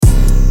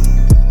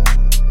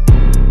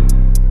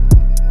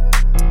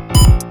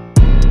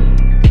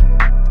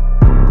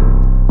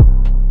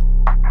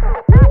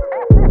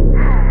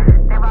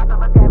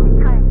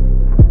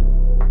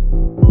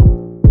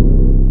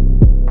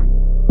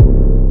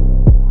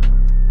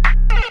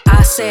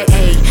said,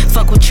 ayy,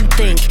 fuck what you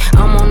think.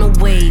 I'm on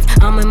a wave,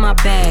 I'm in my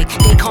bag.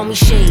 They call me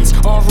Shades,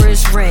 aura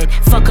is red.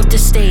 Fuck up the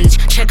stage,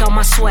 check out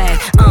my swag.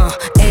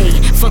 Ayy,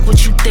 fuck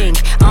what you think.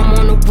 I'm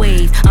on a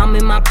wave, I'm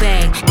in my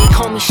bag. They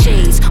call me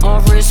Shades,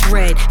 aura is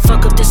red.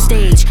 Fuck up the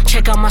stage,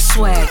 check out my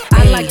swag.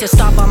 I like to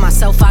start by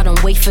myself, I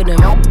don't wait for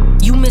them.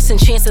 You missing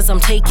chances, I'm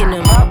taking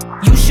them.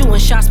 You shooting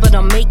shots, but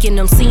I'm making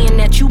them. Seeing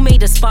that you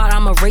made a spot,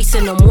 I'm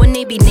erasing them. When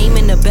they be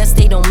naming the best,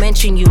 they don't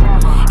mention you.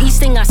 Each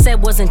thing I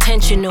said was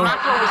intentional.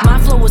 My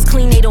flow was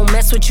clean, they don't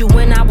mess with you.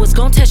 When I was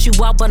gon' test you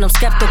out, but I'm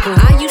skeptical.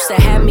 I used to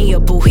have me a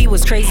boo, he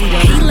was crazy though.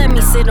 He let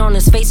me sit on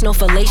his face, no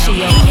fellatio.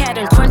 He had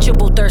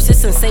unquenchable thirst,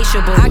 it's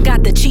insatiable. I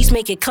got the cheeks,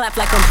 make it clap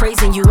like I'm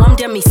praising you. I'm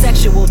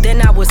demisexual,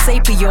 then I was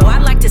sapio. I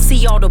like to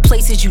see all the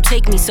places you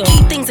take me, so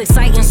keep things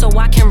exciting so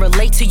I can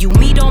relate to you.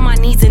 Meet all my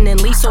needs and then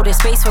leave so there's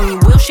space from you.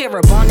 We'll share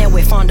a bond that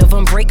we're fond of,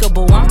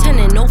 unbreakable. I'm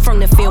 10-0 from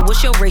the field,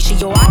 what's your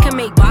ratio? I can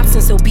make bops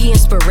and still be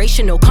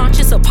inspirational.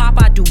 Conscious of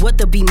pop, I do what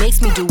the beat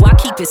makes me do. I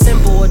keep it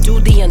simple or do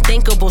the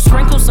unthinkable.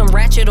 Sprinkle some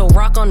ratchet or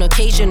rock on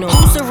occasional.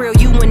 Who's the real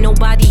you when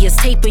nobody is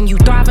taping you?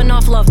 Thriving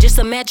off love, just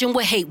imagine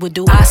what hate would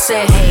do. I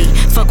said, hey,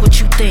 fuck what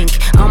you think.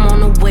 I'm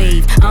on a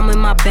wave, I'm in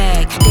my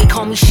bag. They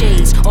call me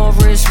Shades,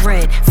 aura is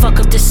red. Fuck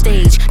up the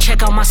stage,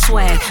 check out my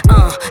swag.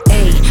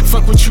 Ayy,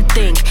 fuck what you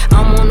think.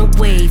 I'm on a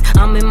wave,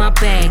 I'm in my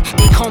bag.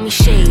 They call me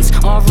Shades,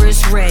 aura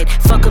is red.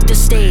 Fuck up the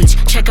stage,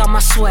 check out my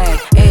swag.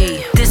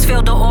 Ayy, this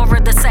filled the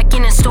aura, the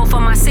second in store for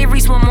my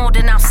series. One more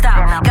than I'll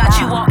stop. Got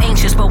you all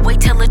anxious, but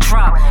wait till it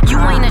drop. You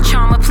ain't a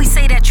charmer, please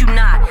say that you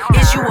not.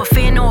 Is you a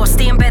fan or a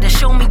stand? Better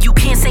show me you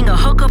can't sing a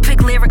hook or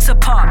pick lyrics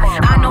apart.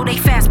 I know they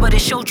fast, but it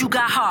showed you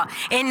got heart.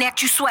 And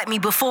that you sweat me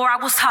before I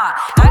was hot.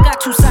 I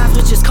got two sides,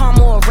 which is calm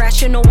or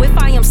irrational. If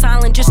I am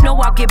silent, just know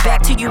I'll get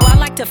back to you. I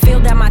like to feel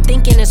that my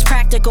thinking is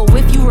practical.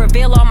 If you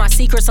reveal all my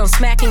secrets, I'm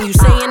smacking you.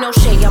 Saying no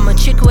shade, I'm a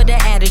chick with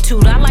an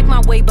attitude. I like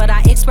my way, but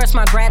I express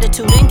my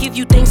gratitude. And give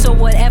you things or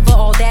whatever,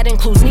 all that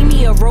includes. Need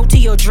me a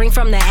roti or drink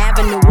from the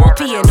avenue. Or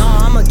P&R,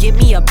 I'ma get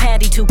me a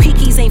patty too.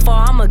 Kiki's ain't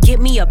far, I'ma get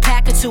me a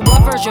pack or two. Or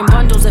virgin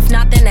bundles, if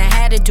not, then I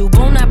had to do.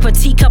 Bon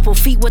appetit, couple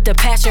feet with the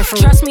passion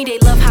fruit. Trust me, they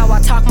love how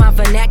I talk my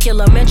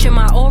vernacular. Mention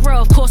my aura,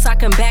 of course I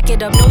can back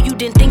it up. No, you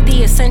didn't think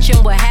the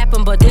ascension would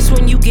happen, but this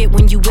one you get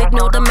when you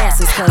ignore the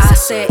masses. Cause I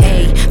said,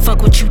 hey,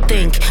 fuck what you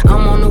think.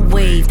 I'm on a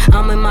wave,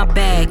 I'm in my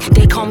bag.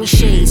 They call me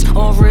Shades,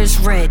 aura is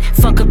red.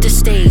 Fuck up the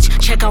stage,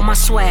 check out my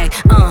swag.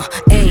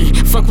 Ayy,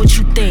 fuck what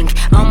you think.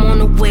 I'm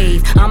on a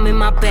wave, I'm in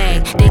my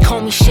bag. They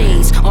call me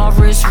Shades,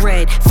 aura is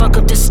red. Fuck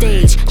up the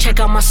stage, check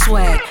out my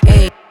swag.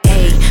 Ayy,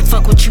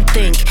 fuck what you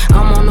think.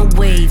 I'm on a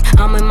wave,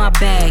 I'm in my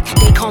bag.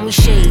 They call me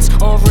Shades,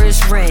 aura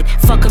is red.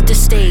 Fuck up the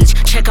stage,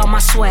 check out my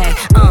swag.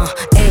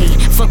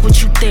 Ayy, fuck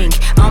what you think.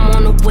 I'm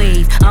on a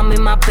wave, I'm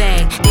in my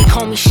bag. They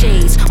call me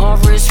Shades,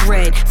 aura is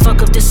red.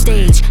 Fuck up the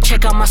stage,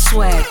 check out my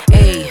swag.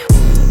 Ayy.